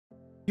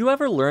You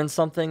ever learn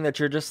something that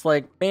you're just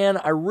like, man,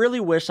 I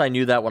really wish I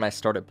knew that when I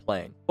started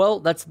playing?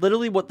 Well, that's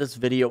literally what this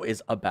video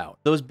is about.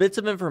 Those bits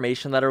of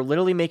information that are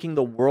literally making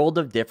the world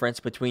of difference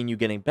between you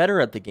getting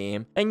better at the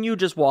game and you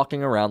just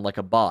walking around like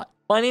a bot.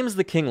 My name is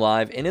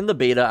TheKingLive, and in the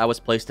beta I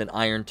was placed in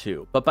Iron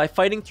 2, but by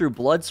fighting through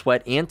blood,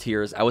 sweat, and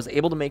tears, I was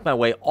able to make my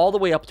way all the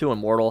way up to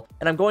Immortal,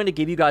 and I'm going to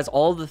give you guys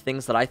all of the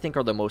things that I think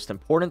are the most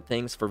important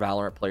things for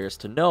Valorant players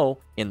to know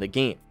in the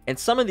game. And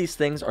some of these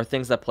things are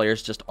things that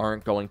players just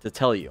aren't going to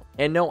tell you.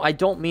 And no, I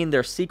don't mean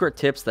they're secret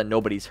tips that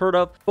nobody's heard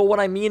of, but what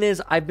I mean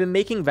is I've been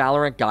making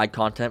Valorant guide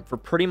content for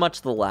pretty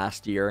much the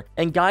last year,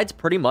 and guides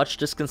pretty much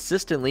just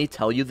consistently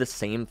tell you the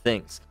same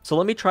things. So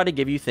let me try to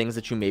give you things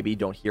that you maybe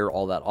don't hear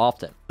all that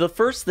often. The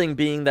first thing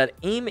being that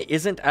aim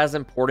isn't as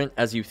important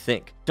as you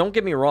think. Don't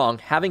get me wrong,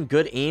 having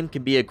good aim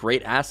can be a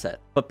great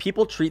asset, but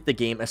people treat the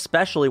game,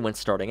 especially when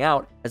starting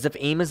out, as if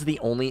aim is the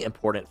only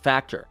important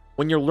factor.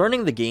 When you're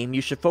learning the game,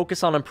 you should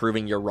focus on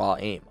improving your raw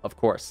aim, of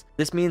course.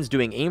 This means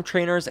doing aim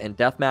trainers and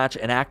deathmatch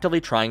and actively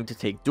trying to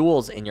take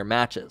duels in your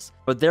matches.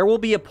 But there will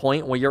be a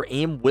point where your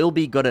aim will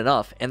be good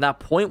enough, and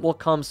that point will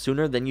come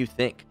sooner than you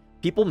think.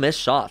 People miss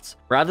shots.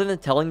 Rather than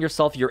telling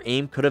yourself your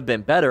aim could have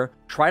been better,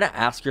 try to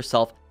ask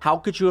yourself, how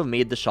could you have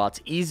made the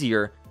shots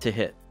easier to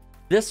hit?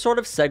 This sort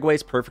of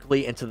segues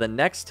perfectly into the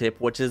next tip,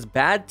 which is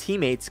bad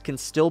teammates can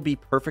still be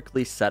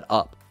perfectly set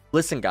up.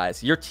 Listen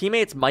guys, your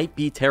teammates might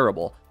be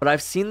terrible, but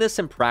I've seen this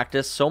in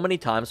practice so many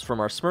times from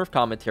our Smurf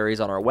commentaries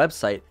on our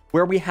website,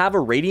 where we have a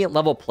Radiant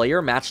level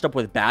player matched up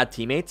with bad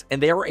teammates,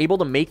 and they are able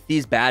to make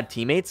these bad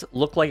teammates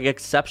look like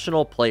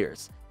exceptional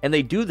players. And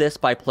they do this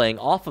by playing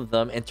off of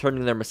them and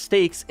turning their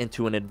mistakes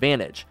into an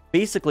advantage.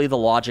 Basically, the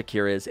logic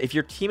here is, if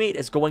your teammate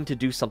is going to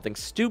do something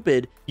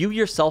stupid, you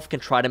yourself can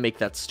try to make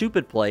that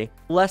stupid play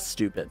less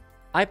stupid.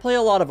 I play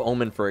a lot of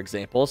Omen, for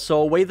example,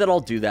 so a way that I'll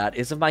do that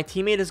is if my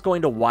teammate is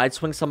going to wide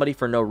swing somebody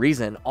for no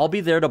reason, I'll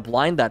be there to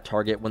blind that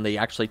target when they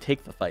actually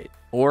take the fight.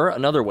 Or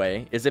another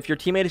way is if your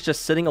teammate is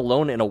just sitting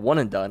alone in a one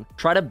and done,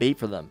 try to bait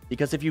for them,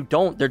 because if you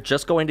don't, they're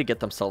just going to get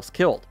themselves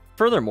killed.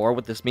 Furthermore,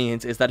 what this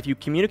means is that if you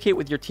communicate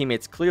with your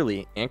teammates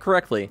clearly and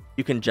correctly,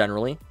 you can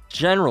generally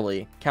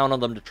count on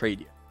them to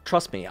trade you.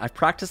 Trust me, I've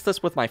practiced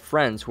this with my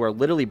friends who are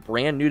literally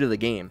brand new to the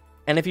game,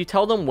 and if you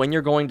tell them when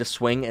you're going to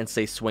swing and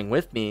say swing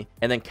with me,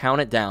 and then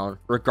count it down,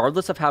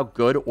 regardless of how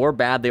good or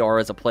bad they are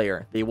as a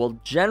player, they will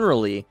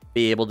generally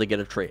be able to get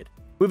a trade.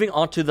 Moving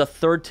on to the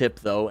third tip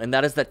though, and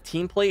that is that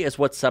team play is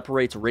what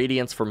separates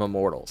Radiants from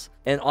Immortals.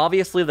 And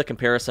obviously the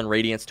comparison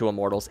Radiants to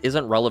Immortals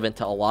isn't relevant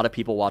to a lot of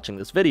people watching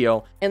this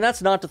video, and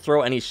that's not to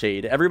throw any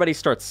shade. Everybody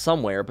starts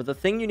somewhere, but the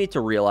thing you need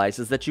to realize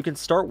is that you can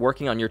start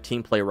working on your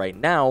team play right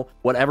now,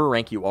 whatever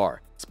rank you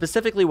are.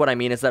 Specifically, what I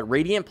mean is that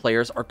Radiant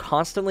players are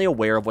constantly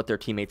aware of what their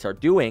teammates are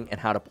doing and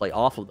how to play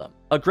off of them.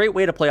 A great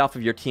way to play off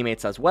of your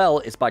teammates as well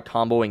is by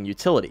comboing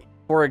utility.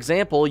 For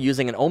example,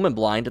 using an Omen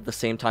blind at the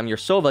same time your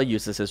Sova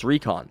uses his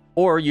recon,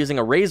 or using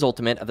a Raze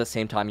ultimate at the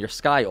same time your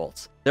Skye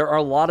ults. There are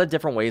a lot of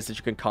different ways that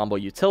you can combo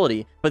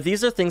utility, but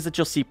these are things that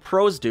you'll see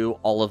pros do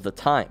all of the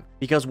time,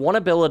 because one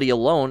ability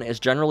alone is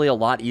generally a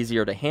lot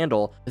easier to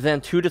handle than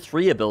 2 to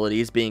 3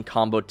 abilities being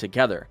comboed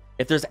together.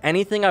 If there's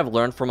anything I've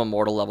learned from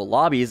Immortal level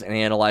lobbies and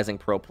analyzing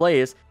pro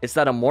plays, it's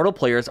that Immortal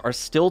players are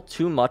still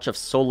too much of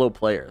solo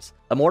players.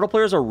 Immortal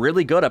players are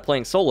really good at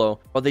playing solo,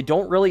 but they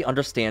don't really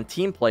understand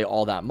team play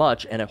all that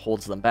much, and it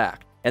holds them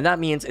back. And that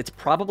means it's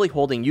probably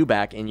holding you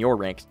back in your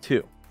rank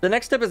too. The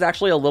next tip is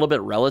actually a little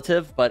bit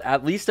relative, but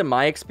at least in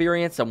my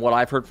experience and what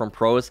I've heard from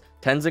pros,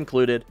 10s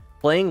included,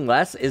 playing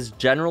less is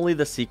generally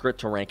the secret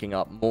to ranking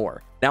up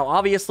more. Now,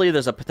 obviously,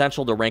 there's a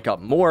potential to rank up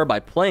more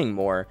by playing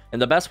more,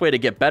 and the best way to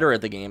get better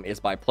at the game is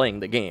by playing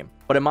the game.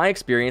 But in my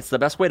experience, the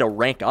best way to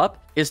rank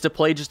up is to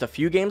play just a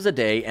few games a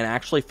day and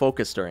actually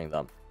focus during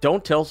them.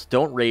 Don't tilt,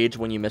 don't rage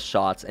when you miss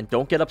shots, and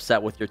don't get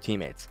upset with your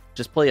teammates.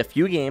 Just play a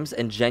few games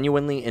and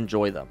genuinely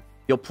enjoy them.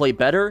 You'll play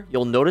better,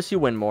 you'll notice you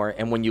win more,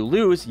 and when you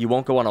lose, you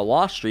won't go on a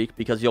loss streak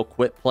because you'll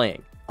quit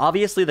playing.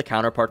 Obviously, the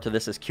counterpart to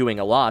this is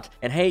queuing a lot,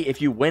 and hey,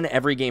 if you win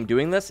every game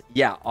doing this,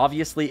 yeah,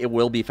 obviously it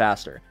will be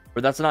faster.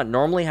 But that's not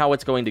normally how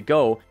it's going to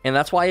go, and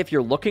that's why if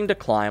you're looking to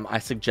climb, I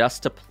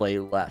suggest to play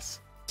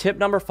less. Tip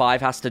number 5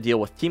 has to deal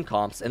with team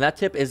comps, and that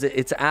tip is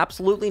it's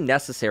absolutely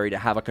necessary to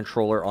have a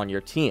controller on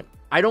your team.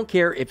 I don't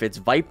care if it's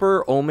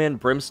Viper, Omen,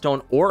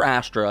 Brimstone, or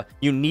Astra,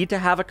 you need to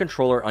have a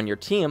controller on your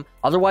team,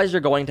 otherwise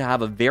you're going to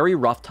have a very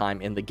rough time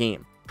in the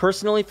game.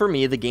 Personally, for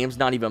me, the game's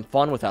not even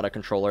fun without a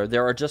controller.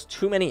 There are just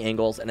too many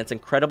angles, and it's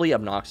incredibly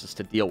obnoxious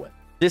to deal with.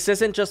 This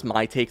isn't just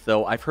my take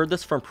though, I've heard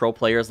this from pro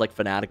players like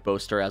Fnatic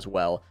Boaster as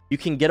well. You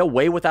can get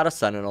away without a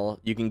Sentinel,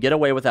 you can get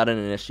away without an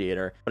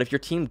Initiator, but if your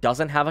team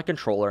doesn't have a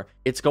controller,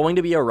 it's going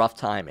to be a rough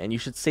time, and you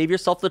should save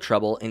yourself the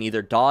trouble and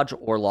either dodge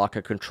or lock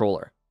a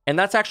controller. And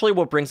that's actually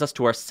what brings us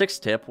to our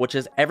 6th tip, which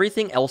is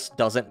everything else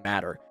doesn't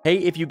matter. Hey,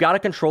 if you got a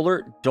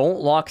controller, don't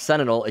lock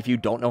Sentinel if you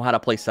don't know how to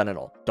play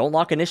Sentinel. Don't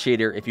lock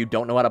Initiator if you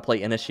don't know how to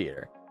play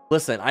Initiator.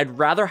 Listen, I'd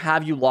rather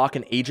have you lock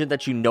an agent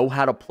that you know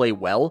how to play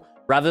well,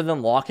 rather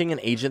than locking an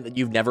agent that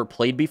you've never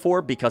played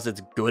before because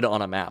it's good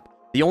on a map.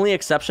 The only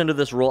exception to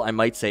this rule I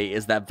might say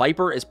is that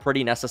Viper is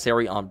pretty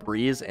necessary on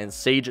Breeze and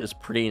Sage is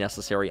pretty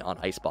necessary on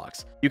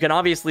Icebox. You can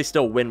obviously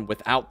still win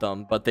without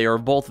them, but they are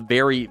both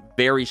very,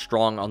 very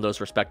strong on those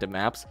respective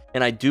maps,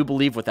 and I do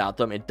believe without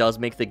them, it does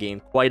make the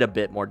game quite a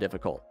bit more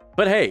difficult.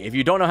 But hey, if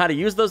you don't know how to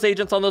use those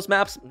agents on those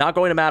maps, not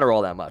going to matter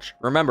all that much.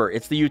 Remember,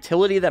 it's the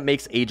utility that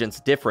makes agents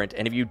different,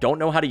 and if you don't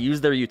know how to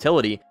use their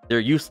utility, they're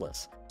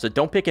useless. So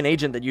don't pick an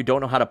agent that you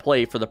don't know how to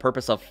play for the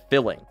purpose of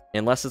filling,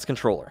 unless it's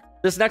controller.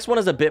 This next one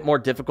is a bit more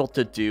difficult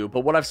to do,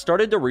 but what I've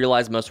started to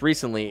realize most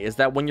recently is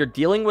that when you're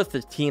dealing with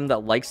a team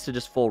that likes to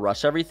just full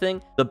rush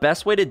everything, the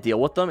best way to deal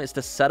with them is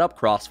to set up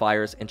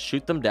crossfires and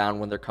shoot them down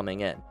when they're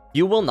coming in.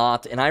 You will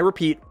not, and I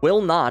repeat,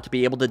 will not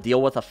be able to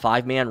deal with a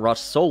 5-man rush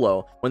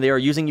solo when they are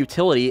using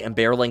utility and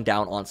barreling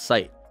down on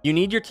site. You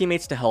need your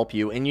teammates to help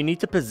you, and you need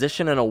to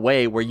position in a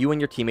way where you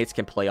and your teammates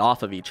can play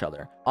off of each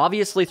other.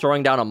 Obviously,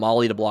 throwing down a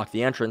molly to block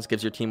the entrance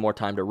gives your team more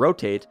time to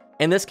rotate,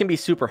 and this can be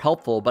super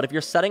helpful, but if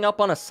you're setting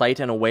up on a site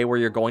in a way where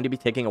you're going to be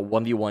taking a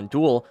 1v1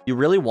 duel, you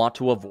really want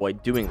to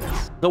avoid doing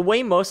this. The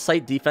way most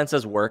site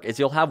defenses work is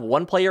you'll have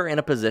one player in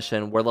a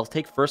position where they'll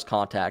take first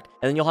contact,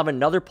 and then you'll have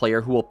another player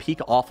who will peek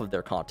off of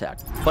their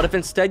contact. But if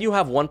instead you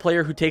have one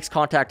player who takes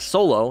contact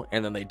solo,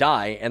 and then they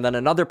die, and then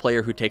another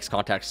player who takes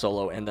contact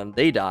solo, and then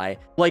they die,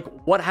 like,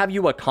 what have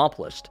you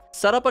accomplished?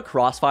 Set up a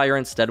crossfire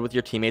instead with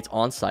your teammates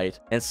on site,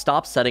 and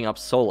stop setting up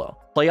solo.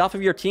 Play off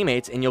of your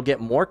teammates, and you'll get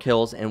more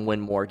kills and win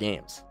more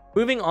games.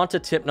 Moving on to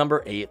tip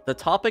number 8, the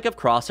topic of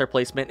crosshair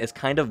placement is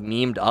kind of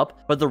memed up,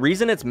 but the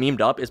reason it's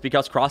memed up is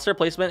because crosshair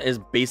placement is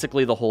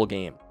basically the whole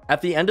game. At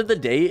the end of the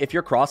day, if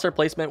your crosshair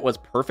placement was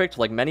perfect,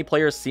 like many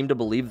players seem to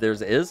believe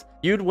theirs is,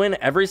 you'd win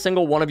every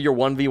single one of your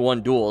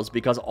 1v1 duels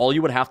because all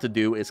you would have to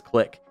do is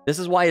click. This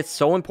is why it's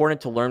so important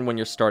to learn when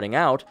you're starting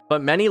out,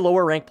 but many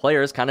lower ranked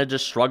players kind of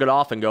just shrug it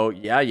off and go,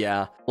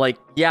 yeah. Like,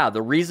 yeah,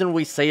 the reason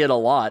we say it a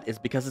lot is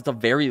because it's a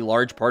very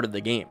large part of the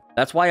game.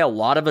 That's why a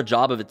lot of a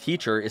job of a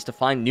teacher is to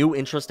find new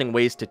interesting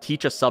ways to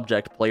teach a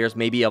subject players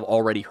maybe have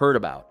already heard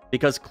about.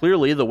 Because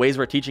clearly the ways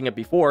we're teaching it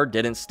before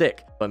didn't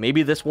stick, but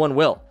maybe this one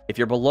will. If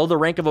you're below the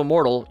rank of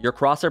Immortal, your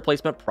crosshair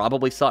placement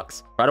probably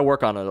sucks. Try to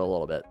work on it a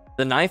little bit.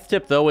 The 9th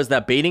tip though is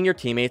that baiting your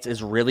teammates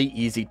is really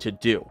easy to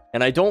do.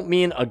 And I don't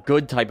mean a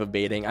good type of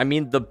baiting, I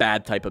mean the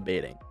bad type of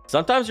baiting.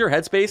 Sometimes your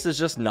headspace is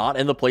just not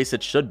in the place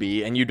it should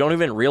be, and you don't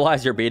even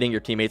realize you're baiting your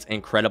teammates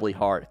incredibly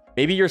hard.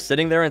 Maybe you're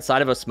sitting there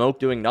inside of a smoke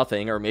doing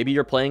nothing, or maybe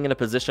you're playing in a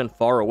position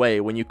far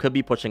away when you could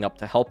be pushing up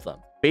to help them.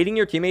 Baiting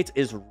your teammates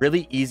is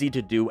really easy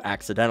to do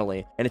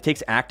accidentally, and it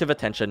takes active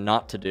attention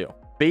not to do.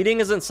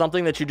 Baiting isn't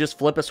something that you just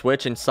flip a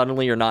switch and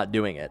suddenly you're not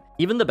doing it.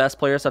 Even the best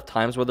players have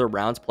times where their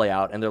rounds play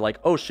out and they're like,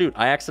 oh shoot,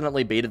 I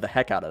accidentally baited the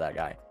heck out of that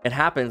guy. It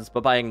happens,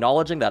 but by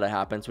acknowledging that it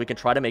happens, we can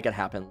try to make it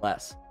happen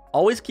less.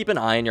 Always keep an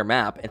eye on your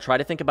map and try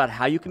to think about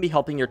how you can be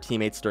helping your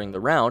teammates during the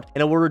round,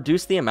 and it will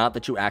reduce the amount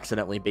that you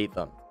accidentally bait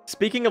them.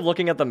 Speaking of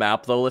looking at the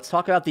map though, let's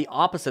talk about the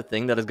opposite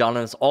thing that has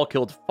gotten us all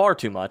killed far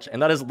too much,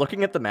 and that is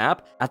looking at the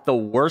map at the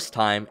worst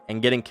time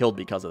and getting killed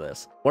because of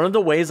this. One of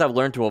the ways I've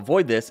learned to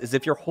avoid this is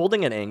if you're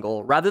holding an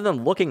angle, rather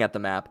than looking at the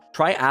map,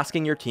 try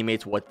asking your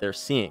teammates what they're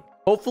seeing.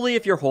 Hopefully,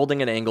 if you're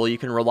holding an angle, you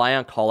can rely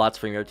on callouts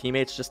from your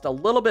teammates just a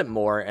little bit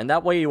more, and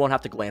that way you won't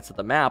have to glance at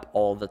the map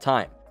all the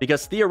time.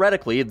 Because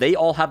theoretically, they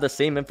all have the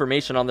same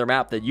information on their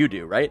map that you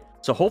do, right?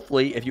 So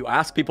hopefully, if you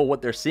ask people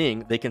what they're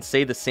seeing, they can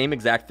say the same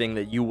exact thing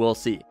that you will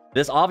see.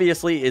 This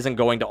obviously isn't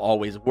going to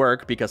always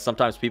work because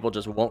sometimes people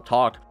just won't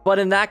talk, but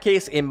in that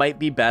case, it might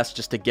be best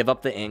just to give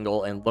up the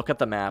angle and look at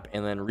the map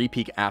and then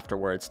repeat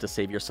afterwards to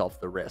save yourself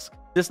the risk.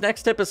 This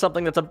next tip is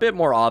something that's a bit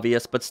more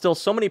obvious, but still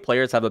so many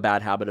players have a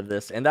bad habit of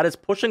this, and that is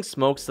pushing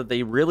smokes that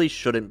they really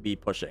shouldn't be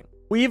pushing.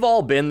 We've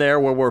all been there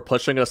where we're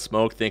pushing a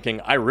smoke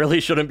thinking, I really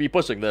shouldn't be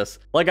pushing this.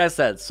 Like I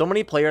said, so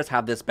many players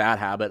have this bad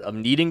habit of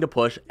needing to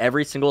push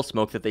every single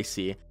smoke that they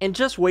see, and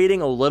just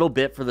waiting a little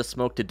bit for the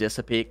smoke to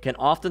dissipate can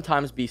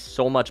oftentimes be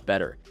so much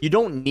better. You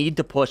don't need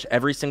to push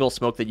every single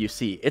smoke that you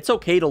see. It's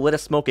okay to let a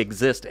smoke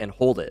exist and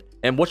hold it.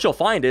 And what you'll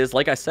find is,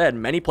 like I said,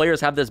 many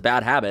players have this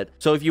bad habit,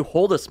 so if you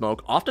hold a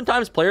smoke,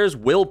 oftentimes players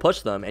will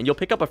push them and you'll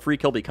pick up a free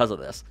kill because of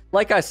this.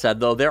 Like I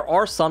said though, there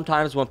are some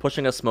times when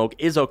pushing a smoke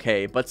is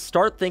okay, but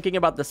start thinking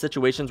about the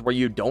situations where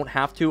you don't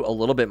have to a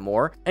little bit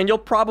more, and you'll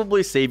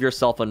probably save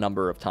yourself a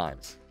number of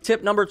times.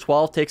 Tip number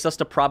 12 takes us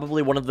to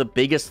probably one of the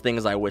biggest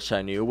things I wish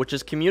I knew, which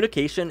is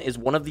communication is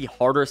one of the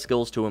harder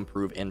skills to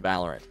improve in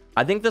Valorant.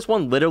 I think this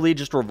one literally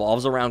just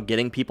revolves around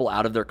getting people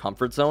out of their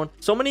comfort zone.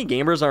 So many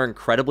gamers are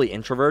incredibly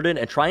introverted,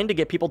 and trying to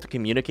get people to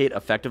communicate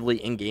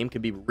effectively in-game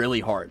can be really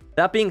hard.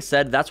 That being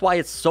said, that's why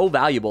it's so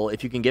valuable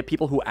if you can get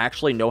people who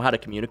actually know how to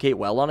communicate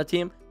well on a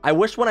team. I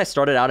wish when I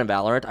started out in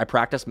Valorant, I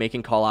practiced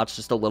making callouts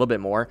just a little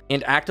bit more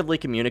and actively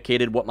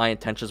communicated what my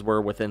intentions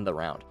were within the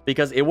round,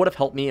 because it would have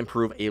helped me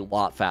improve a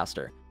lot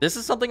faster. This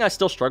is something I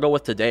still struggle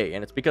with today,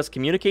 and it's because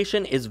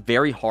communication is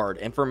very hard,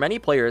 and for many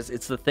players,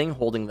 it's the thing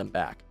holding them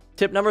back.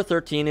 Tip number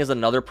 13 is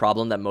another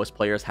problem that most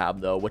players have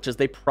though, which is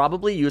they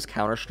probably use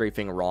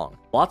counter-strafing wrong.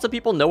 Lots of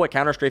people know what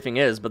counter-strafing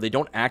is, but they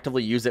don't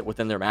actively use it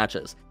within their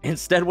matches.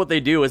 Instead, what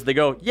they do is they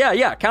go,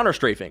 yeah,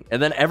 counter-strafing.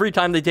 And then every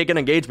time they take an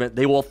engagement,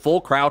 they will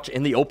full crouch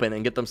in the open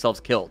and get themselves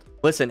killed.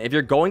 Listen, if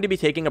you're going to be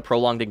taking a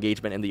prolonged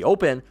engagement in the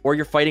open, or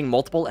you're fighting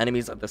multiple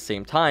enemies at the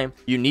same time,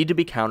 you need to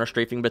be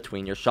counter-strafing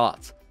between your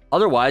shots.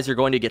 Otherwise, you're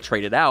going to get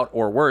traded out,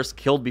 or worse,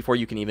 killed before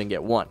you can even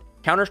get one.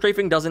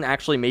 Counter-strafing doesn't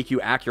actually make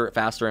you accurate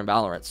faster in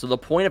Valorant, so the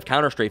point of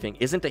counter-strafing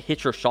isn't to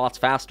hit your shots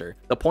faster.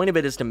 The point of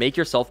it is to make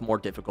yourself more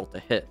difficult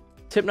to hit.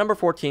 Tip number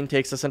 14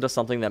 takes us into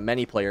something that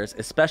many players,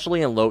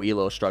 especially in low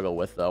elo, struggle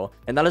with though,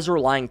 and that is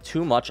relying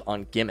too much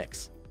on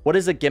gimmicks. What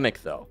is a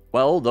gimmick though?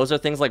 Well, those are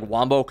things like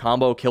wombo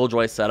combo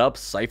killjoy setups,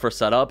 cypher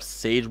setups,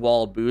 sage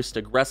wall boost,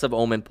 aggressive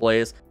omen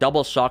plays,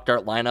 double shock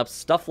dart lineups,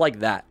 stuff like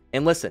that.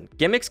 And listen,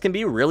 gimmicks can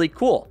be really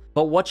cool,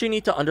 but what you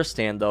need to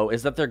understand though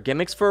is that they're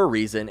gimmicks for a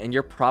reason, and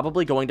you're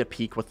probably going to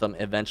peak with them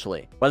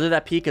eventually. Whether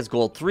that peak is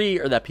gold 3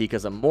 or that peak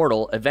is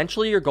immortal,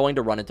 eventually you're going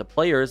to run into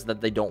players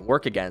that they don't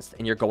work against,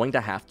 and you're going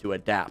to have to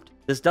adapt.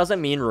 This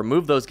doesn't mean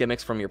remove those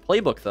gimmicks from your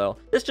playbook though.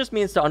 This just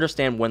means to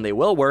understand when they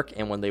will work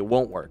and when they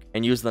won't work,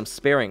 and use them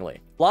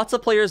sparingly. Lots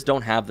of players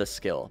don't have this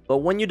skill, but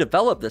when you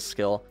develop this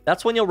skill,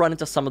 that's when you'll run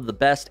into some of the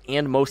best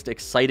and most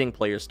exciting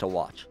players to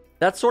watch.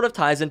 That sort of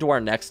ties into our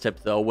next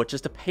tip though, which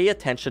is to pay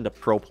attention to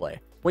pro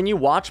play. When you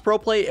watch pro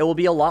play, it will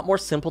be a lot more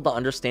simple to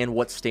understand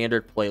what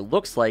standard play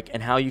looks like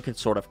and how you can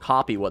sort of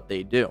copy what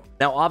they do.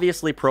 Now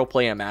obviously pro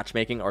play and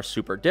matchmaking are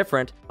super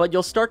different, but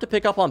you'll start to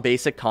pick up on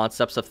basic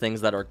concepts of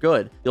things that are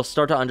good. You'll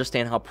start to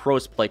understand how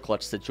pros play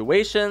clutch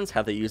situations,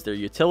 how they use their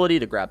utility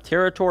to grab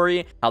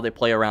territory, how they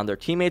play around their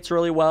teammates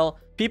really well.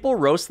 People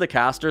roast the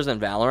casters in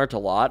Valorant a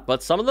lot,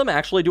 but some of them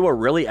actually do a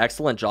really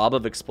excellent job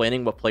of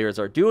explaining what players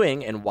are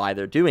doing and why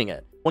they're doing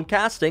it. When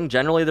casting,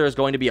 generally there is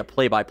going to be a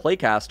play-by-play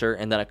caster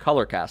and then a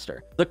color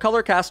caster. The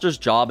color caster's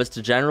job is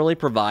to generally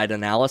provide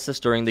analysis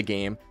during the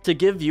game to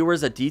give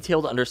viewers a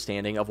detailed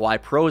understanding of why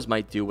pros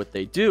might do what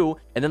they do,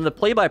 and then the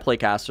play-by-play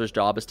caster's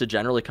job is to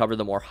generally cover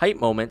the more hype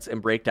moments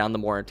and break down the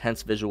more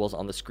intense visuals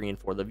on the screen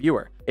for the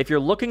viewer. If you're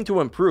looking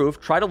to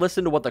improve, try to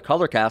listen to what the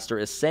color caster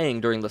is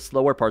saying during the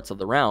slower parts of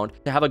the round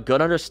to have a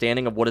good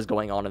understanding of what is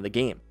going on in the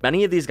game.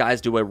 Many of these guys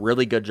do a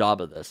really good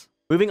job of this.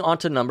 Moving on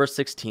to number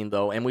 16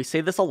 though, and we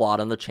say this a lot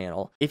on the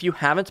channel, if you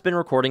haven't been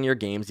recording your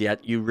games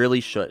yet, you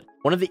really should.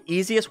 One of the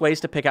easiest ways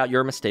to pick out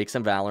your mistakes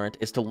in Valorant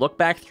is to look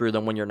back through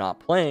them when you're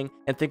not playing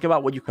and think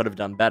about what you could have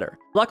done better.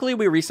 Luckily,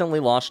 we recently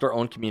launched our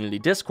own community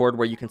Discord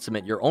where you can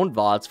submit your own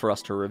VODs for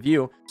us to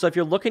review, so if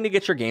you're looking to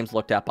get your games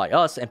looked at by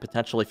us and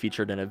potentially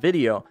featured in a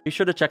video, be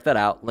sure to check that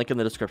out, link in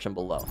the description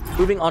below.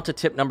 Moving on to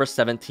tip number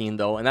 17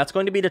 though, and that's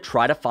going to be to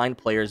try to find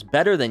players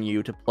better than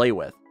you to play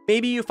with.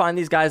 Maybe you find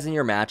these guys in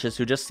your matches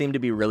who just seem to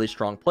be really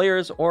strong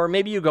players, or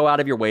maybe you go out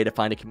of your way to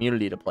find a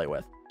community to play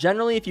with.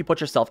 Generally, if you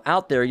put yourself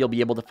out there, you'll be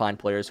able to find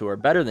players who are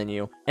better than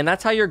you, and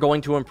that's how you're going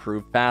to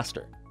improve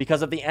faster.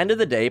 Because at the end of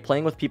the day,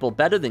 playing with people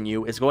better than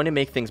you is going to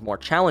make things more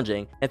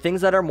challenging, and things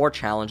that are more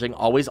challenging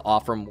always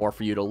offer more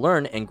for you to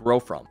learn and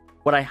grow from.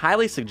 What I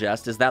highly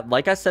suggest is that,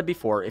 like I said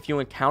before, if you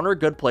encounter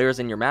good players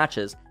in your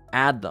matches,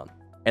 add them,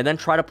 and then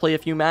try to play a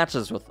few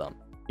matches with them.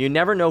 You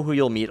never know who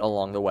you'll meet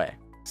along the way.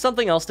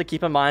 Something else to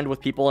keep in mind with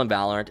people in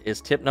Valorant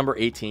is tip number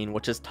 18,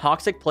 which is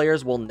toxic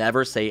players will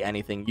never say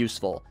anything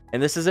useful.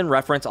 And this is in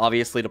reference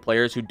obviously to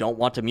players who don't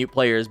want to mute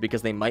players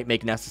because they might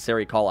make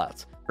necessary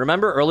callouts.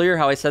 Remember earlier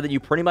how I said that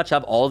you pretty much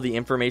have all of the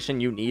information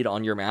you need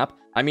on your map?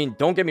 I mean,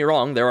 don't get me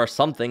wrong, there are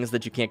some things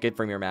that you can't get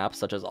from your map,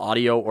 such as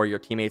audio or your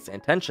teammates'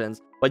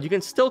 intentions, but you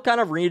can still kind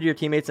of read your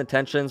teammates'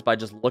 intentions by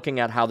just looking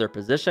at how they're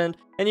positioned,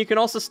 and you can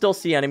also still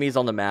see enemies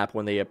on the map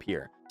when they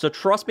appear. So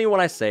trust me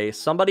when I say,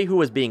 somebody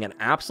who is being an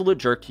absolute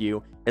jerk to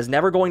you is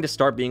never going to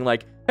start being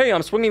like, hey,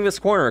 I'm swinging this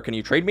corner, can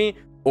you trade me?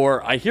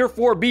 Or, I hear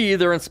 4B,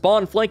 they're in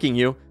spawn flanking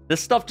you.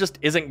 This stuff just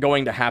isn't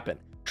going to happen.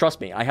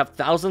 Trust me, I have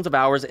thousands of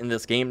hours in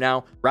this game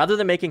now. Rather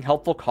than making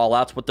helpful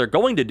callouts, what they're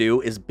going to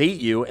do is bait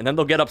you, and then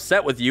they'll get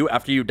upset with you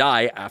after you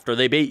die after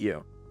they bait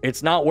you.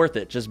 It's not worth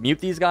it. Just mute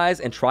these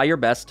guys and try your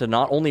best to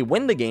not only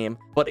win the game,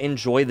 but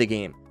enjoy the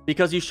game.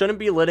 Because you shouldn't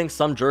be letting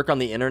some jerk on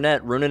the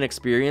internet ruin an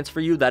experience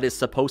for you that is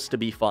supposed to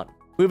be fun.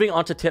 Moving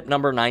on to tip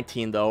number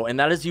 19 though, and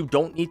that is you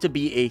don't need to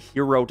be a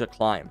hero to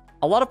climb.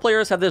 A lot of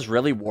players have this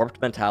really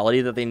warped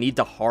mentality that they need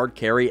to hard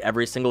carry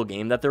every single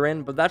game that they're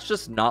in, but that's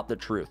just not the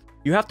truth.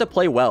 You have to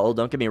play well,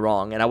 don't get me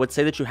wrong, and I would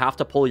say that you have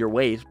to pull your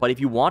weight, but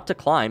if you want to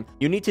climb,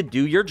 you need to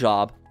do your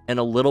job and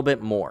a little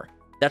bit more.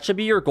 That should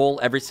be your goal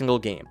every single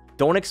game.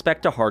 Don't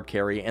expect to hard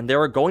carry, and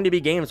there are going to be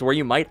games where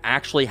you might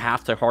actually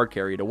have to hard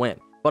carry to win.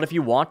 But if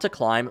you want to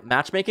climb,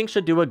 matchmaking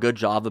should do a good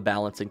job of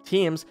balancing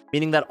teams,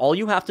 meaning that all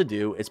you have to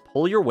do is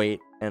pull your weight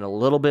and a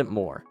little bit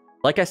more.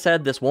 Like I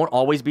said, this won't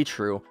always be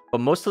true, but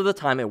most of the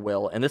time it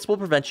will, and this will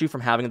prevent you from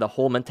having the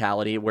whole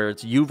mentality where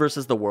it's you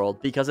versus the world,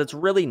 because it's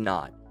really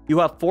not. You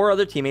have 4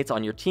 other teammates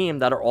on your team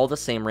that are all the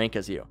same rank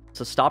as you,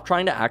 so stop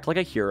trying to act like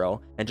a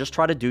hero and just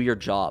try to do your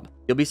job.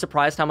 You'll be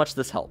surprised how much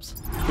this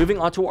helps. Moving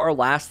on to our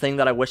last thing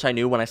that I wish I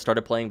knew when I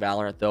started playing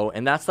Valorant though,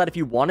 and that's that if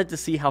you wanted to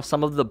see how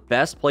some of the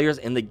best players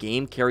in the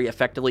game carry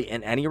effectively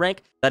in any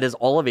rank, that is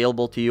all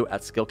available to you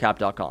at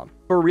SkillCapped.com.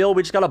 For real,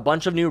 we just got a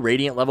bunch of new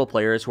Radiant level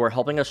players who are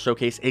helping us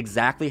showcase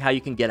exactly how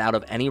you can get out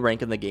of any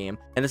rank in the game,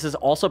 and this is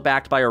also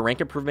backed by a rank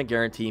improvement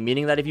guarantee,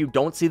 meaning that if you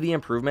don't see the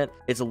improvement,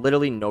 it's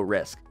literally no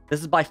risk. This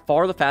is by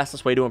far the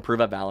fastest way to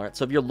improve at Valorant,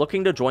 so if you're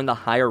looking to join the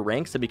higher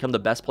ranks and become the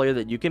best player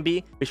that you can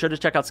be sure to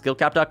check out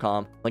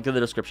SkillCapped.com, link in the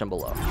description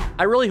below.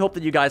 I really hope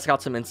that you guys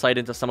got some insight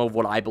into some of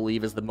what I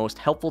believe is the most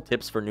helpful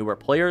tips for newer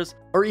players,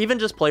 or even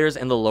just players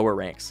in the lower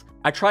ranks.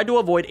 I tried to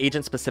avoid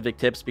agent-specific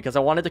tips because I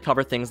wanted to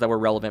cover things that were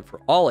relevant for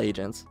all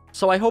agents,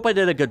 so I hope I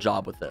did a good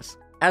job with this.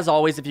 As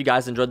always, if you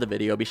guys enjoyed the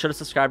video, be sure to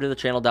subscribe to the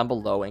channel down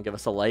below and give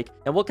us a like,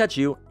 and we'll catch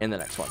you in the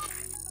next one.